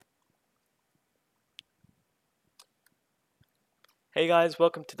Hey guys,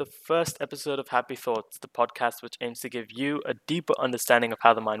 welcome to the first episode of Happy Thoughts, the podcast which aims to give you a deeper understanding of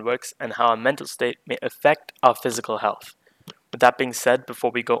how the mind works and how our mental state may affect our physical health. With that being said, before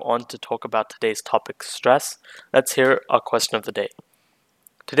we go on to talk about today's topic, stress, let's hear our question of the day.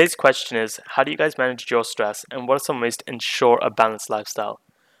 Today's question is, how do you guys manage your stress and what are some ways to ensure a balanced lifestyle?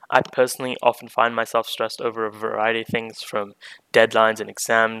 I personally often find myself stressed over a variety of things from deadlines and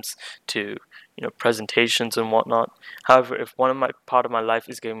exams to presentations and whatnot. However, if one of my part of my life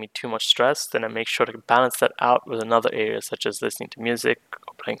is giving me too much stress, then I make sure to balance that out with another area such as listening to music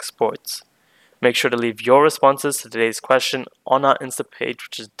or playing sports. Make sure to leave your responses to today's question on our Insta page,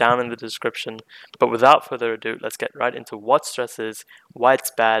 which is down in the description. But without further ado, let's get right into what stress is, why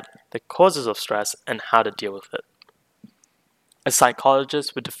it's bad, the causes of stress, and how to deal with it. A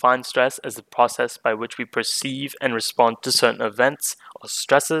psychologist would define stress as the process by which we perceive and respond to certain events or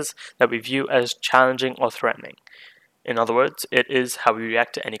stresses that we view as challenging or threatening. In other words, it is how we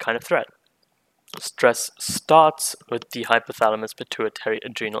react to any kind of threat. Stress starts with the hypothalamus pituitary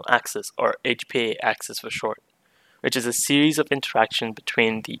adrenal axis, or HPA axis for short, which is a series of interactions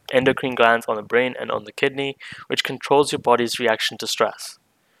between the endocrine glands on the brain and on the kidney, which controls your body's reaction to stress.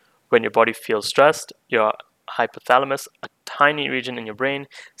 When your body feels stressed, your hypothalamus, a tiny region in your brain,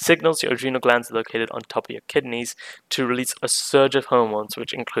 signals your adrenal glands located on top of your kidneys to release a surge of hormones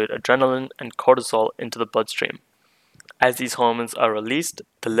which include adrenaline and cortisol into the bloodstream. As these hormones are released,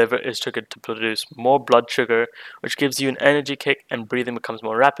 the liver is triggered to produce more blood sugar, which gives you an energy kick and breathing becomes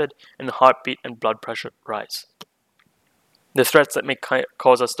more rapid and the heartbeat and blood pressure rise. The threats that may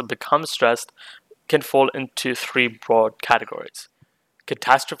cause us to become stressed can fall into three broad categories.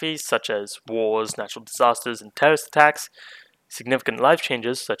 Catastrophes such as wars, natural disasters, and terrorist attacks, significant life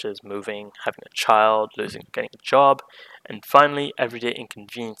changes such as moving, having a child, getting a job, and finally, everyday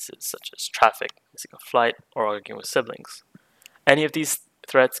inconveniences such as traffic, missing a flight, or arguing with siblings. Any of these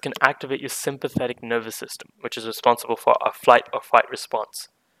threats can activate your sympathetic nervous system, which is responsible for our flight or fight response.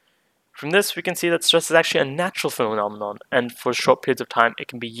 From this, we can see that stress is actually a natural phenomenon, and for short periods of time, it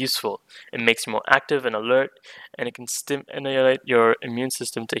can be useful. It makes you more active and alert, and it can stimulate your immune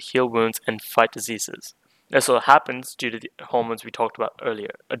system to heal wounds and fight diseases. This all happens due to the hormones we talked about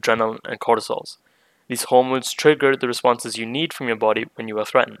earlier, adrenaline and cortisols. These hormones trigger the responses you need from your body when you are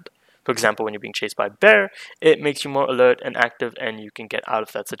threatened. For example, when you're being chased by a bear, it makes you more alert and active, and you can get out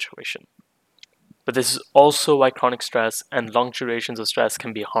of that situation. But this is also why chronic stress and long durations of stress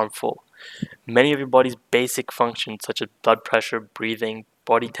can be harmful. Many of your body's basic functions, such as blood pressure, breathing,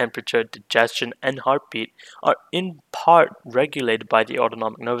 body temperature, digestion, and heartbeat, are in part regulated by the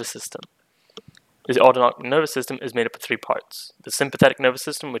autonomic nervous system. The autonomic nervous system is made up of three parts. The sympathetic nervous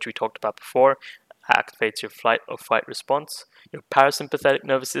system, which we talked about before, activates your flight or fight response. Your parasympathetic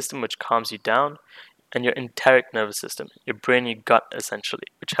nervous system, which calms you down. And your enteric nervous system, your brain, your gut essentially,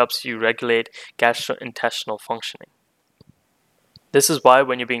 which helps you regulate gastrointestinal functioning. This is why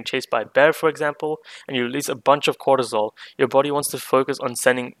when you're being chased by a bear, for example, and you release a bunch of cortisol, your body wants to focus on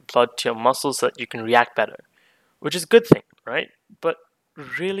sending blood to your muscles so that you can react better, which is a good thing, right? But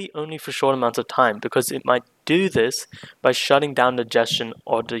really only for short amounts of time, because it might do this by shutting down digestion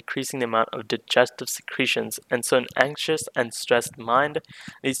or decreasing the amount of digestive secretions, and so an anxious and stressed mind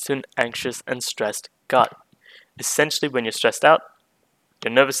leads to an anxious and stressed gut. Essentially, when you're stressed out,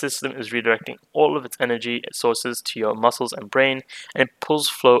 your nervous system is redirecting all of its energy sources to your muscles and brain, and it pulls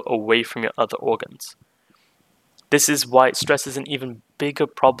flow away from your other organs. This is why stress is an even bigger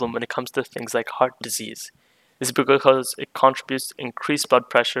problem when it comes to things like heart disease. This is because it contributes to increased blood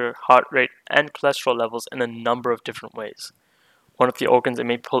pressure, heart rate, and cholesterol levels in a number of different ways. One of the organs it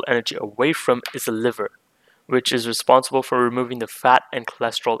may pull energy away from is the liver, which is responsible for removing the fat and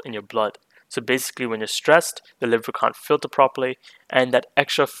cholesterol in your blood. So basically, when you're stressed, the liver can't filter properly, and that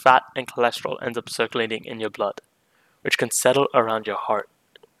extra fat and cholesterol ends up circulating in your blood, which can settle around your heart.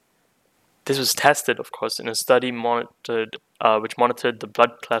 This was tested, of course, in a study which monitored the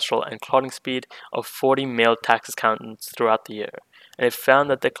blood cholesterol and clotting speed of 40 male tax accountants throughout the year. And it found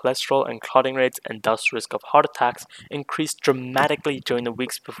that the cholesterol and clotting rates and thus risk of heart attacks increased dramatically during the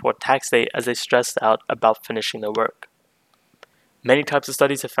weeks before tax day as they stressed out about finishing their work. Many types of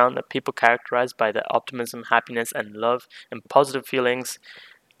studies have found that people characterized by their optimism, happiness, and love and positive feelings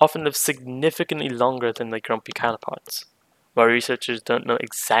often live significantly longer than their grumpy counterparts. While researchers don't know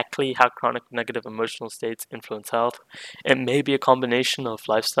exactly how chronic negative emotional states influence health, it may be a combination of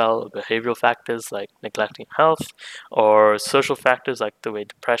lifestyle or behavioral factors like neglecting health, or social factors like the way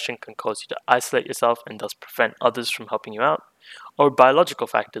depression can cause you to isolate yourself and thus prevent others from helping you out, or biological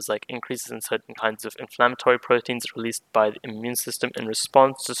factors like increases in certain kinds of inflammatory proteins released by the immune system in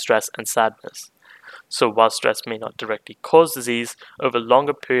response to stress and sadness. So while stress may not directly cause disease, over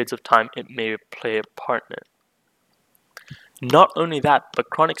longer periods of time it may play a part in it. Not only that, but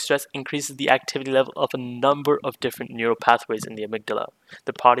chronic stress increases the activity level of a number of different neural pathways in the amygdala,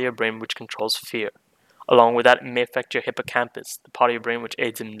 the part of your brain which controls fear. Along with that, it may affect your hippocampus, the part of your brain which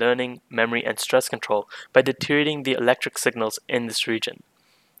aids in learning, memory, and stress control, by deteriorating the electric signals in this region.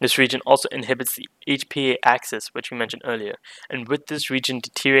 This region also inhibits the HPA axis, which we mentioned earlier, and with this region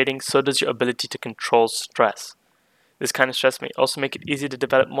deteriorating, so does your ability to control stress. This kind of stress may also make it easier to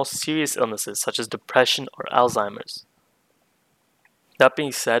develop more serious illnesses such as depression or Alzheimer's. That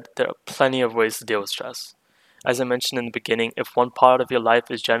being said, there are plenty of ways to deal with stress. As I mentioned in the beginning, if one part of your life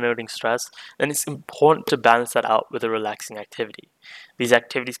is generating stress, then it's important to balance that out with a relaxing activity. These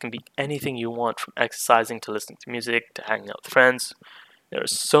activities can be anything you want, from exercising to listening to music to hanging out with friends. There are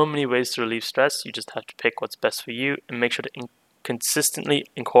so many ways to relieve stress, you just have to pick what's best for you and make sure to consistently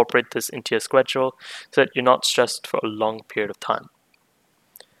incorporate this into your schedule so that you're not stressed for a long period of time.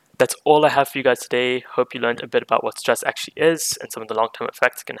 That's all I have for you guys today. Hope you learned a bit about what stress actually is and some of the long-term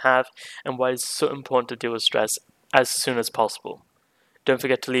effects it can have, and why it's so important to deal with stress as soon as possible. Don't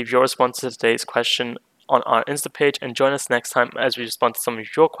forget to leave your response to today's question on our Insta page, and join us next time as we respond to some of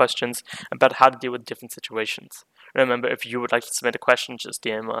your questions about how to deal with different situations. Remember, if you would like to submit a question, just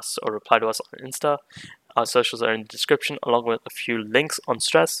DM us or reply to us on Insta. Our socials are in the description, along with a few links on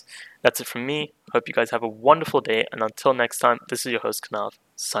stress. That's it from me. Hope you guys have a wonderful day, and until next time, this is your host Kanav,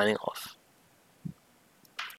 signing off.